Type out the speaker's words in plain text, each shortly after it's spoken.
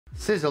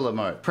Sizzle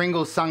emote.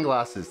 Pringles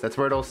sunglasses. That's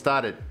where it all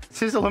started.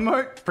 Sizzle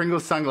emote.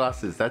 Pringles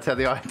sunglasses. That's how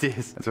the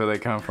ideas. That's where they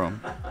come from.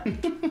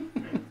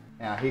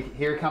 Now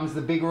here comes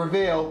the big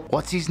reveal.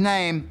 What's his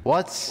name?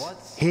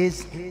 What's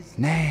his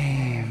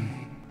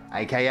name?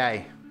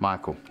 AKA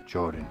Michael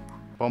Jordan.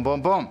 Boom,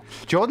 boom, boom.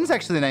 Jordan's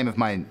actually the name of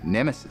my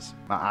nemesis,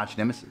 my arch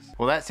nemesis.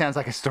 Well, that sounds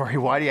like a story.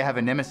 Why do you have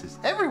a nemesis?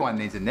 Everyone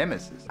needs a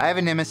nemesis. I have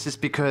a nemesis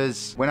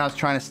because when I was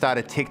trying to start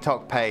a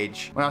TikTok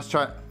page, when I was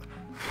trying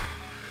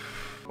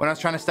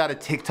to start a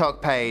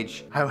TikTok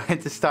page, I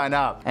went to sign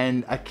up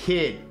and a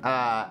kid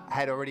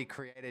had already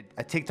created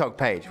a TikTok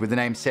page with the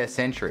name Seth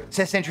Sentry.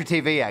 Seth Sentry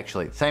TV,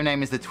 actually. Same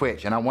name as the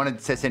Twitch, and I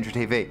wanted Seth Sentry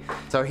TV.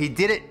 So he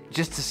did it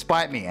just to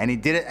spite me, and he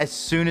did it as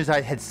soon as I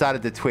had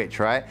started the Twitch,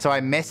 right? So I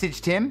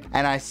messaged him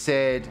and I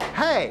said,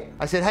 hey,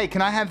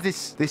 can I have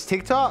this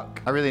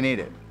TikTok? I really need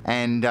it.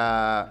 And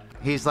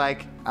he's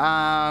like,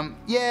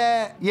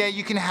 yeah,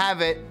 you can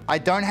have it. I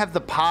don't have the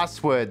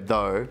password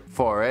though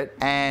for it,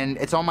 and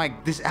it's on my,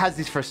 this has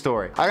this for a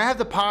story. I don't have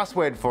the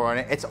password for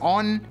it. It's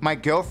on my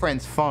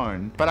girlfriend's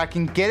phone, but I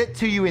can get it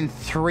to you in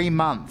 3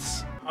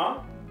 months.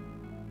 Huh?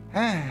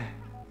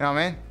 You know what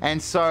I mean?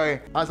 And so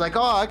I was like,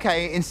 oh,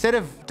 okay, instead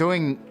of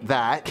doing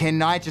that, can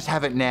I just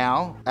have it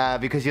now?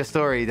 Because your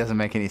story doesn't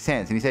make any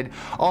sense. And he said,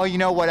 oh, you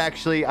know what,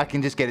 actually, I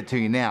can just get it to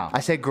you now. I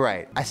said,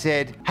 great. I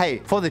said, hey,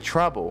 for the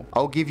trouble,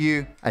 I'll give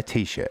you a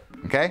t-shirt,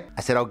 okay?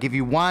 I said, I'll give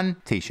you one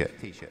t-shirt.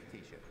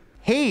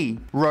 He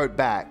wrote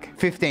back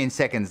 15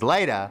 seconds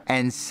later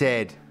and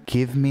said,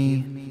 give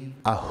me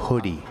a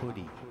hoodie.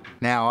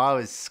 Now, I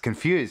was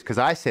confused because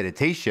I said a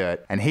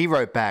t-shirt and he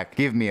wrote back,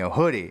 give me a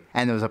hoodie.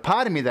 And there was a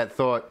part of me that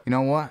thought, you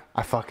know what?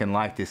 I fucking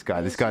like this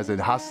guy. This guy's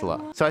a hustler.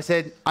 So I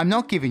said, I'm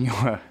not giving you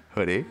a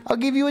hoodie. I'll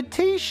give you a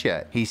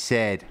t-shirt. He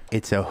said,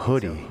 it's a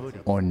hoodie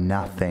or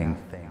nothing.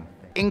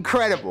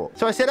 Incredible.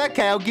 So I said,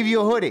 okay, I'll give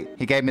you a hoodie.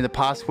 He gave me the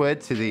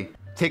password to the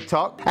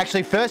TikTok.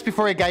 Actually, first,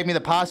 before he gave me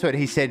the password,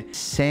 he said,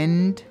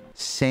 send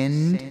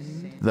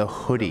the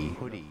hoodie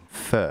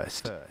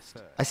first.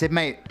 I said,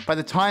 mate, by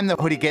the time the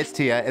hoodie gets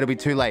to you, it'll be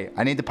too late.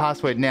 I need the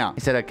password now.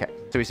 He said, okay.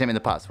 So he sent me the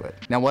password.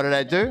 Now, what did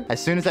I do?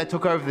 As soon as I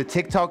took over the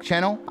TikTok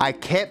channel, I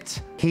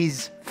kept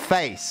his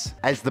face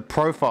as the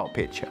profile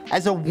picture,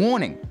 as a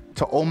warning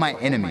to all my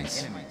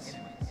enemies.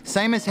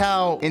 Same as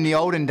how in the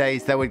olden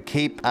days, they would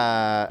keep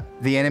the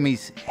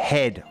enemy's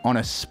head on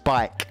a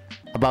spike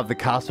above the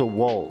castle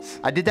walls.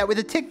 I did that with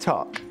a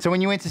TikTok. So when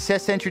you went to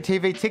Seth Sentry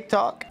TV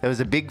TikTok, there was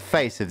a big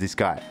face of this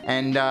guy.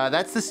 And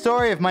that's the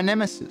story of my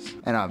nemesis.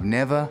 And I've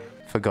never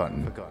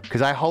forgotten.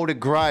 Because I hold a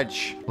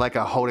grudge like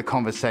I hold a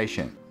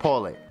conversation.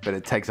 Poorly, but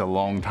it takes a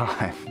long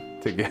time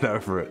to get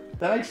over it.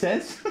 That makes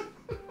sense?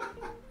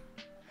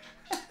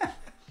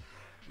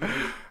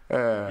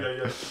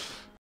 Yeah.